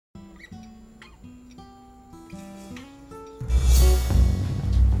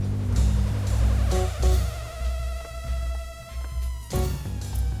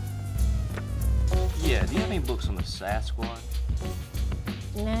books on the Sasquatch?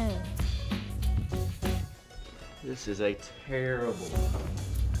 No. This is a terrible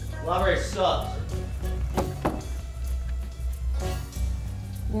library sucks.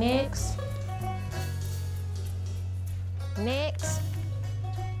 Next. Next.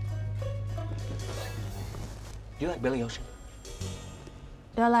 Do you like Billy Ocean?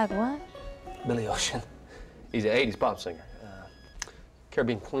 Do I like what? Billy Ocean. He's an 80s pop singer.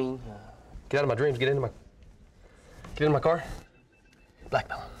 Caribbean Queen. Get out of my dreams. Get into my car. Black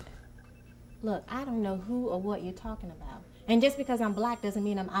fella. Look, I don't know who or what you're talking about. And just because I'm black doesn't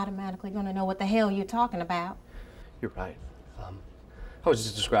mean I'm automatically gonna know what the hell you're talking about. You're right. I was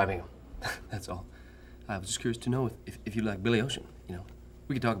just describing him. That's all. I was just curious to know if you like Billy Ocean. You know,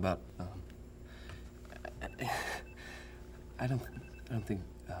 we could talk about. I don't think.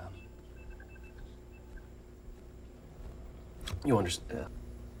 You understand.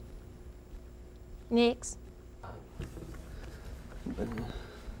 Next. Oh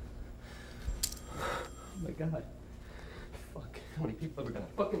my God. Fuck. How many people are we gonna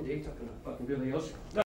fucking date talking about fucking Billy Ocean?